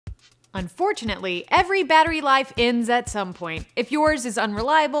Unfortunately, every battery life ends at some point. If yours is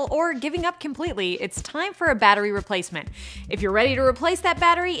unreliable or giving up completely, it's time for a battery replacement. If you're ready to replace that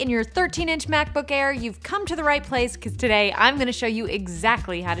battery in your 13-inch MacBook Air, you've come to the right place because today I'm going to show you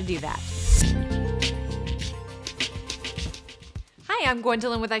exactly how to do that. Hi, I'm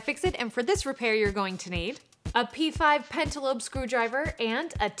Gwendolyn with iFixit, and for this repair you're going to need a P5 pentalobe screwdriver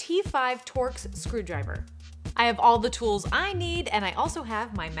and a T5 Torx screwdriver. I have all the tools I need, and I also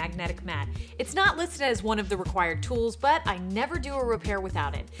have my magnetic mat. It's not listed as one of the required tools, but I never do a repair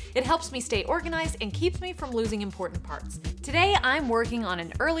without it. It helps me stay organized and keeps me from losing important parts. Today, I'm working on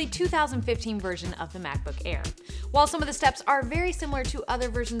an early 2015 version of the MacBook Air. While some of the steps are very similar to other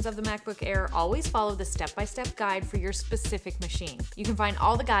versions of the MacBook Air, always follow the step-by-step guide for your specific machine. You can find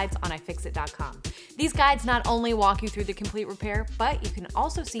all the guides on iFixit.com. These guides not only walk you through the complete repair, but you can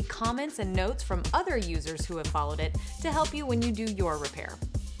also see comments and notes from other users who have followed it to help you when you do your repair.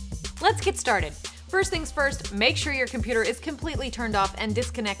 Let's get started. First things first, make sure your computer is completely turned off and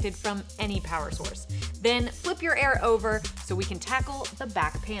disconnected from any power source. Then flip your Air over so we can tackle the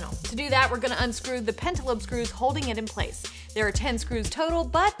back panel. To do that, we're going to unscrew the pentalobe screws holding it in place. There are 10 screws total,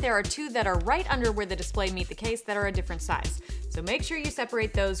 but there are 2 that are right under where the display meet the case that are a different size. So make sure you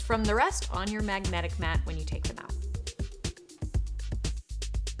separate those from the rest on your magnetic mat when you take them out.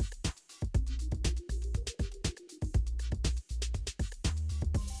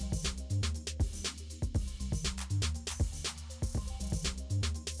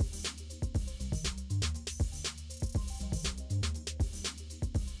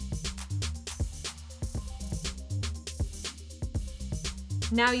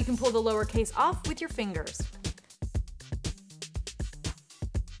 Now you can pull the lower case off with your fingers.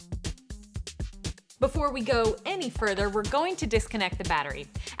 Before we go any further, we're going to disconnect the battery.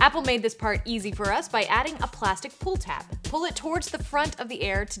 Apple made this part easy for us by adding a plastic pull tab. Pull it towards the front of the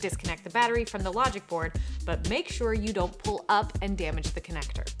Air to disconnect the battery from the logic board, but make sure you don't pull up and damage the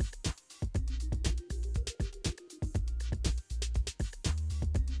connector.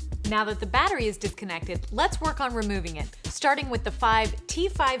 Now that the battery is disconnected, let's work on removing it, starting with the 5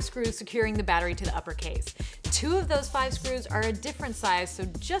 T5 screws securing the battery to the upper case. 2 of those 5 screws are a different size, so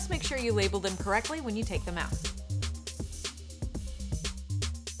just make sure you label them correctly when you take them out.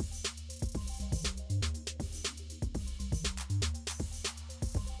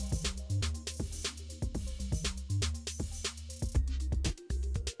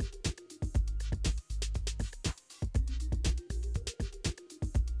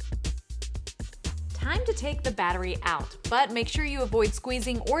 Time to take the battery out, but make sure you avoid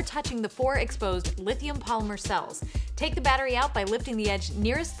squeezing or touching the 4 exposed lithium polymer cells. Take the battery out by lifting the edge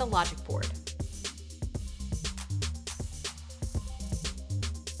nearest the logic board.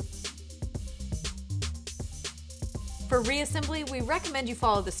 For reassembly, we recommend you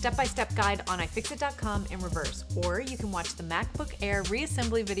follow the step-by-step guide on iFixit.com in reverse, or you can watch the MacBook Air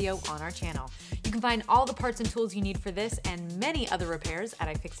reassembly video on our channel. You can find all the parts and tools you need for this and many other repairs at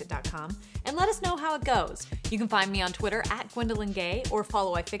iFixit.com, and let us know how it goes. You can find me on Twitter at Gwendolyn Gay or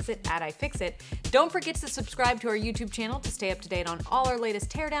follow iFixit at iFixit. Don't forget to subscribe to our YouTube channel to stay up to date on all our latest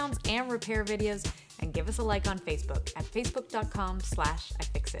teardowns and repair videos, and give us a like on Facebook at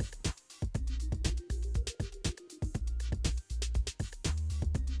facebook.com/iFixit.